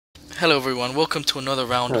Hello everyone, welcome to another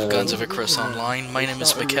round of Guns of Hello. Icarus Online. My name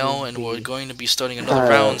is Mekale and we're going to be starting another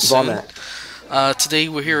round soon. Today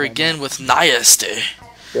we're here again with Niasty.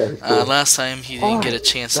 Yeah, he's cool. Last time he didn't get a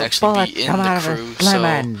chance to actually be in the crew,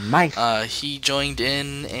 so he joined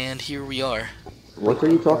in and here we are. What are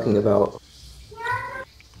you talking about?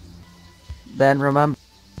 Then remember,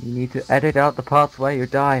 you need to edit out the parts where you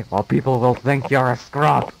die, or people will think you're a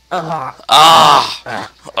scrub. Oh,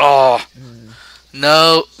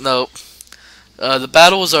 no. The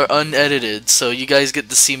battles are unedited, so you guys get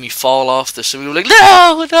to see me fall off the ship. We're like,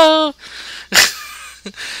 no!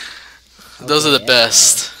 Those are the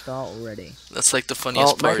best. Start already. That's like the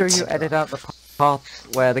funniest Make parts. sure you edit out the parts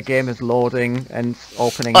where the game is loading and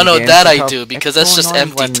opening. Oh no, the game, that I do, because that's so just annoying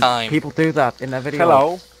empty when time. People do that in their videos.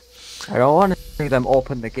 Hello. I don't want to see them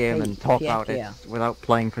open the game Hey, and talk yeah, about it yeah. without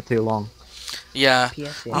playing for too long. Yeah.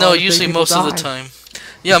 PS, No, I think usually people most of the die. time.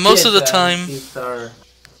 Yeah, most of the time. These are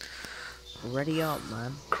Ready up,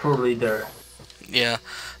 man. crew leader. Yeah,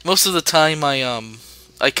 most of the time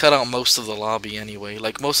I cut out most of the lobby anyway.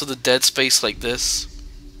 Like most of the dead space like this.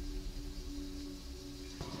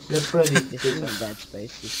 Get ready. This isn't Dead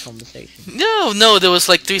Space, this conversation. No, there was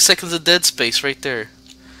like 3 seconds of dead space right there.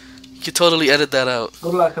 You could totally edit that out.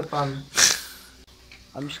 Good luck, have fun.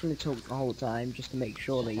 I'm just gonna talk the whole time just to make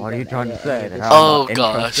sure that you What are you don't trying to edit say? any of That this I'm Oh, not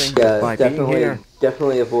gosh. interesting Yeah, by being definitely, here?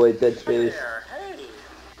 definitely avoid dead space.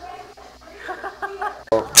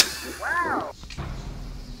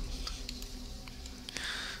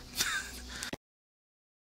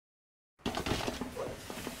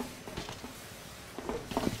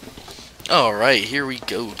 Alright, here we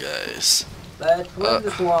go, guys. Let's win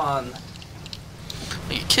this one.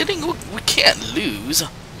 Are you kidding? We can't lose. Of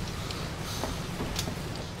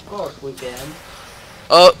course we can.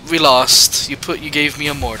 Oh, we lost. You gave me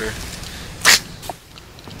a mortar.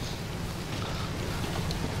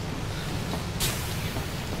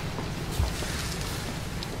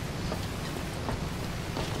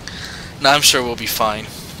 No, I'm sure we'll be fine.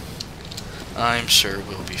 I'm sure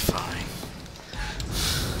we'll be fine.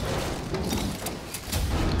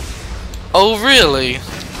 Oh, really?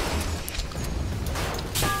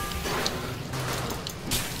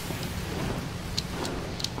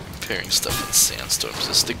 Repairing stuff in sandstorms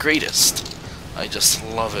is the greatest. I just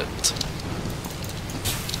love it.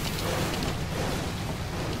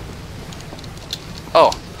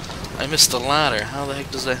 Oh, I missed the ladder. How the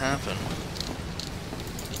heck does that happen?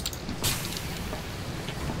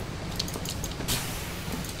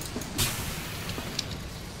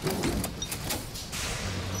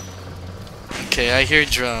 Okay, I hear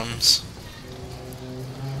drums.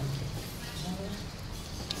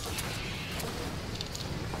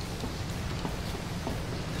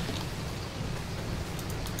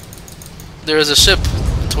 There is a ship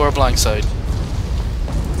to our blind side.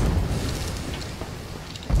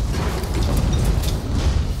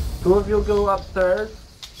 Two of you go upstairs.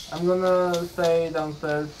 I'm gonna stay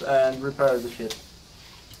downstairs and repair the ship.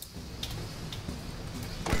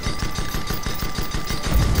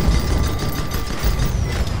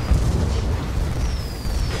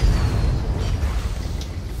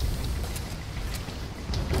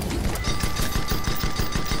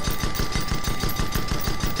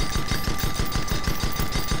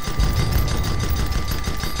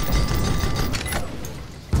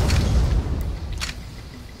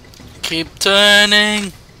 Keep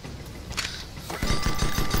turning.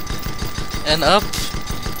 And up.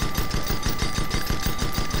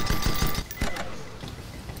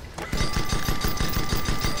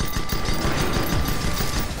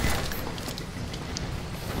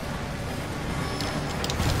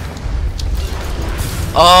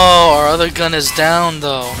 Oh, our other gun is down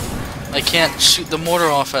though. I can't shoot the mortar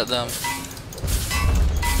off at them.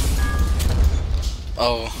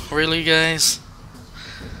 Oh, really, guys?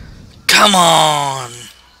 Come on!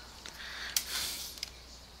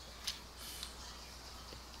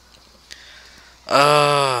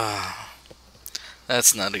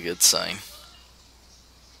 That's not a good sign.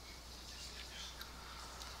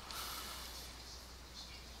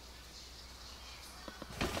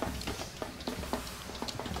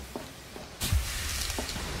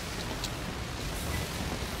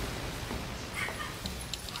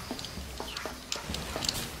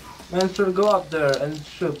 Master, go up there and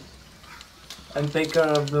shoot. And take care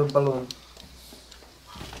of the balloon.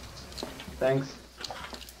 Thanks.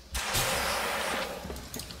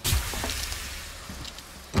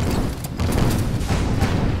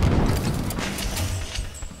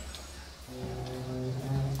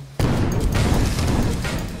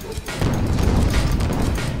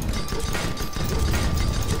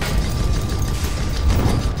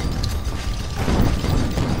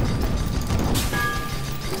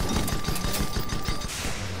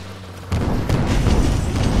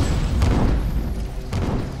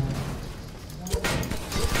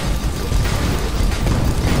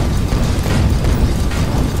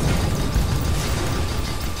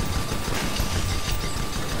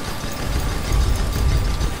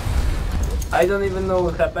 I don't even know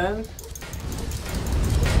what happened.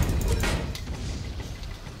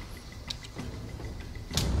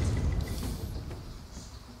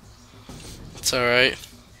 It's alright.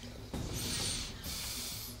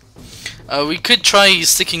 We could try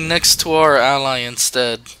sticking next to our ally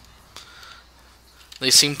instead.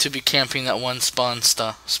 They seem to be camping at one spot.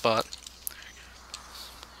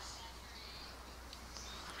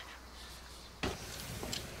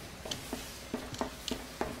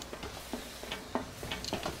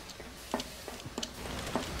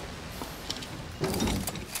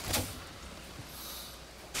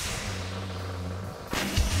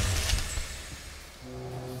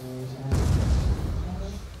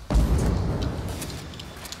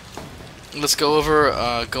 Let's go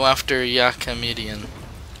over, go after Yakamidian.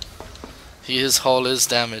 His hull is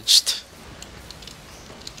damaged.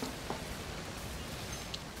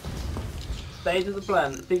 Stay to the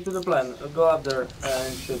plan, stick to the plan. Go up there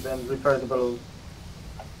and shoot and repair the balloon.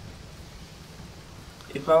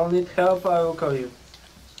 If I will need help, I will call you.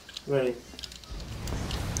 Ready.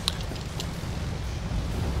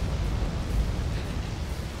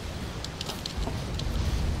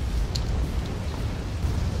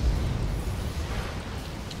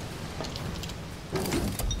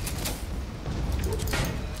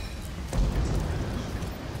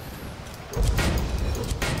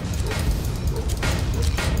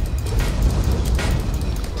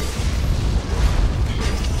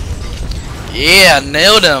 Yeah,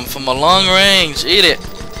 nailed him from a long range. Eat it.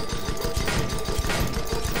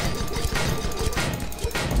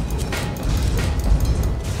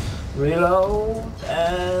 Reload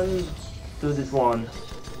and do this one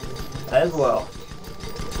as well.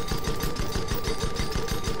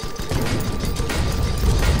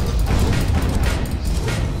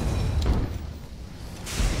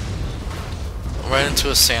 Right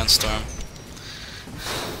into a sandstorm.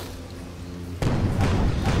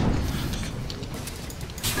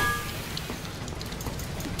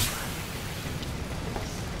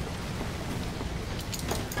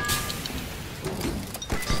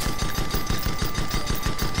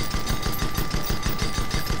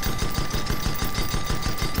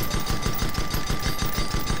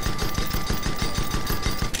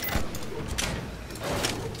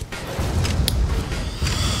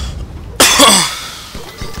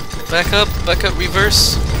 Back up,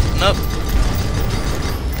 reverse. Nope.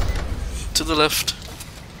 To the left.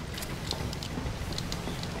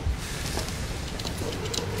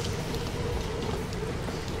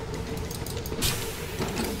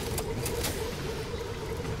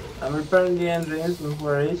 I'm repairing the engines, no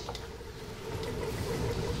worries.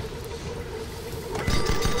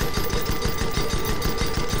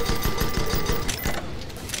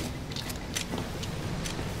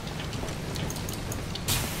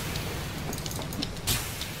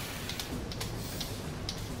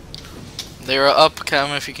 They are up, Cam,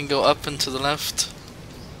 if you can go up and to the left.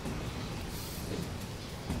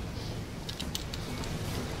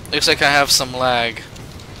 Looks like I have some lag.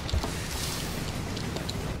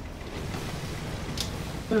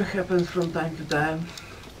 It happens from time to time.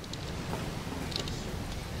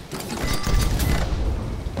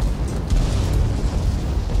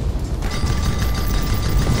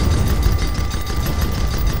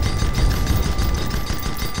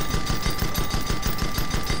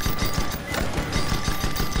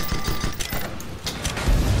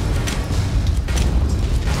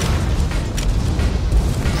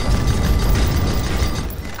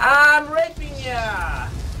 I'm raping ya!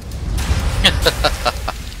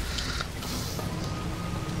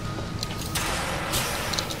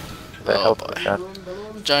 Oh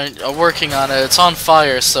boy. Giant, working on it. It's on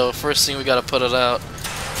fire, so first thing we gotta put it out.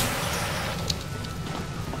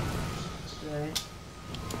 Okay.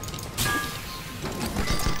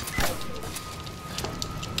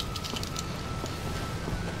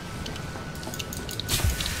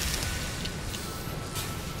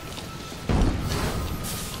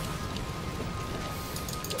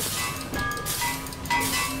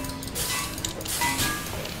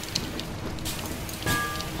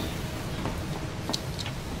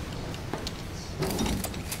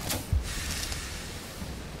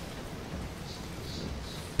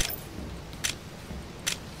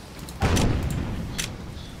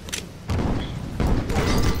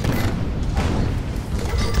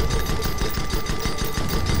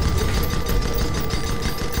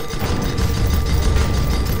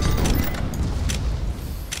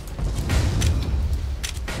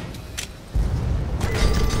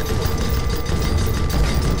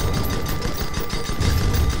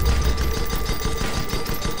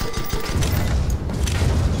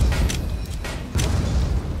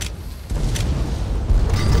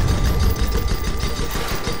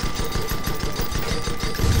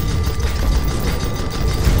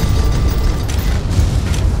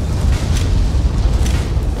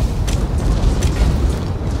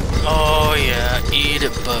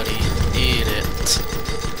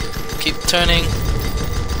 turning.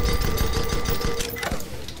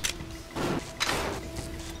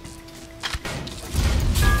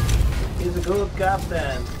 He's a good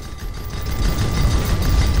captain.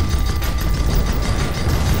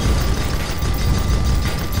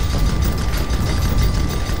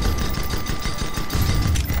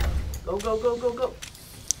 Go, go, go, go, go.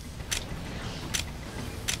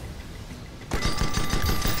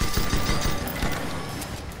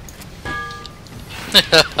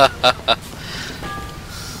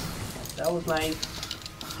 That was nice.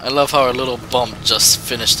 I love how our little bump just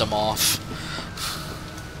finished him off.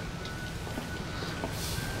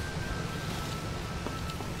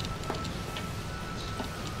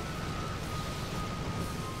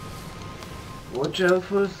 Watch out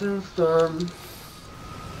for sandstorm.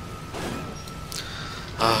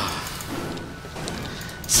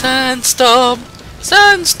 Sandstorm!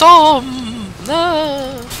 Sandstorm!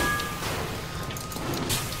 No!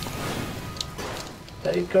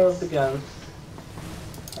 Take care of the guns.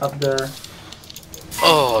 Up there.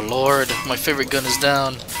 Oh lord, my favorite gun is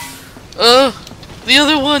down. The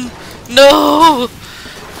other one! No!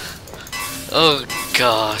 Oh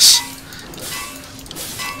gosh.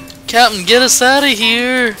 Captain, get us out of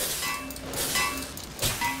here!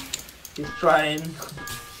 He's trying.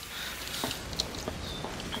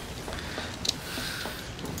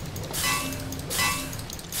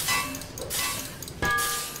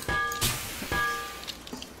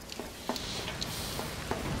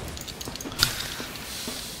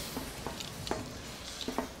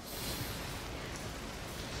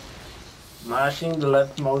 Mashing the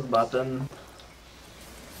leftmost button.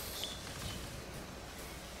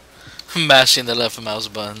 Mashing the left mouse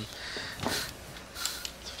button.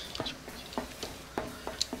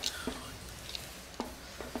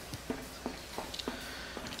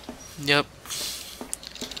 Yep.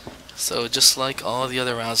 So just like all the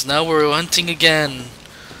other rounds, now we're hunting again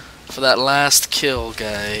for that last kill,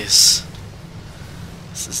 guys.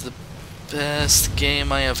 This is the best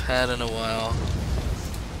game I have had in a while.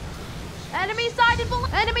 Enemy sighted!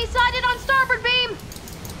 Enemy sighted on starboard beam!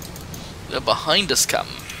 They're behind us,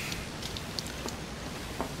 Captain.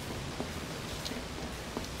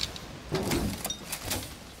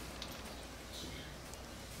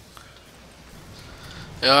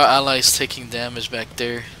 There are allies taking damage back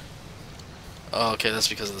there. Oh, okay, that's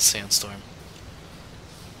because of the sandstorm.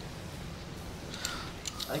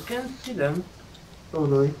 I can't see them.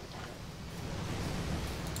 Totally.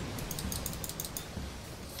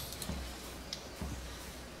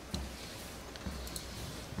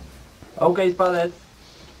 Okay, spotted.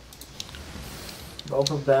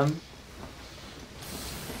 Both of them.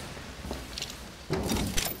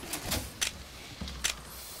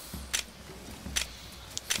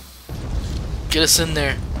 Get us in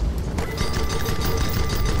there.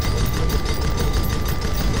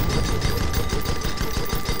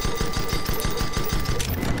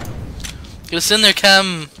 Get us in there,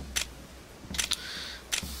 Cam.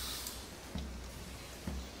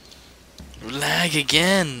 Lag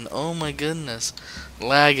again. Oh my goodness.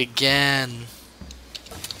 Lag again.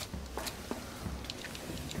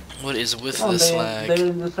 What is with this lag? They're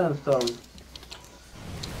in the sandstorm.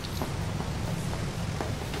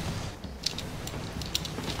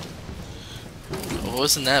 Oh,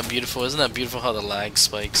 isn't that beautiful? Isn't that beautiful how the lag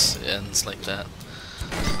spikes ends like that?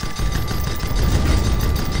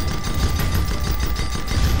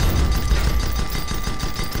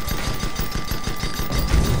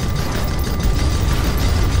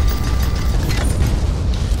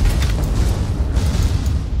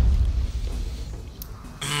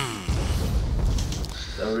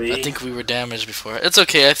 Sorry. I think we were damaged before. It's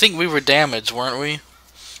okay, I think we were damaged, weren't we?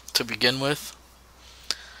 To begin with.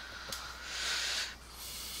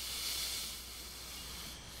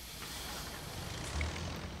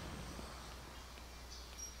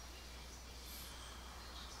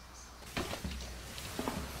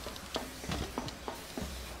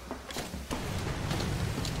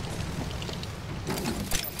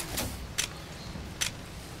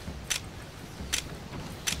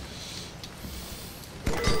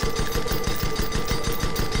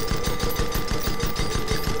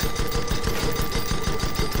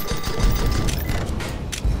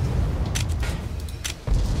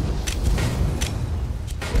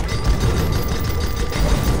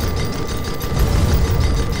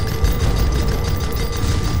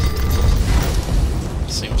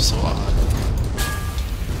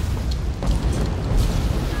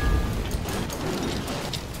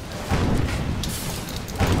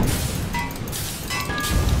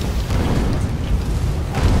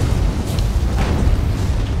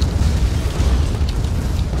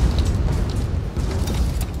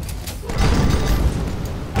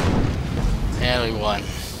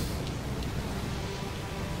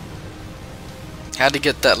 Had to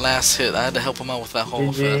get that last hit. I had to help him out with that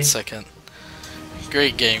hole for that GG. second.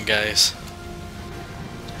 Great game, guys.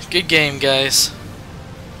 Good game, guys.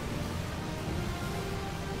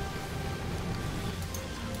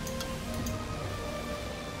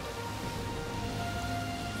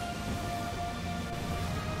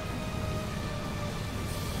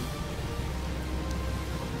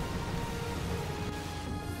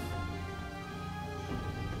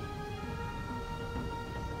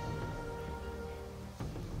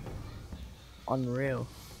 Unreal.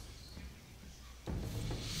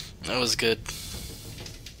 That was good.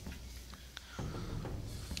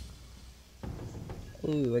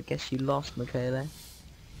 Ooh, I guess you lost, Mekale.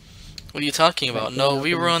 What are you talking about? Right, No, going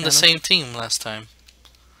we up in were the on the channel? same team last time.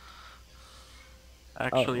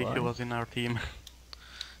 Actually, he right. was in our team.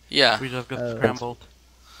 Yeah, We just got Oh. scrambled.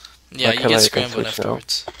 yeah, you Mekale get can scrambled switch now.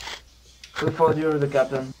 afterwards. We thought you were the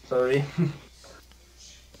captain. Sorry.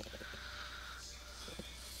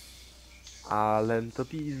 Lento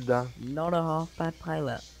pizda. Not a half bad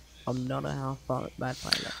pilot. I'm not a half bad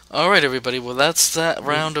pilot. Alright, everybody. Well, that's that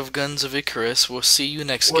round of Guns of Icarus. We'll see you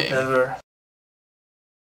next game. Whatever.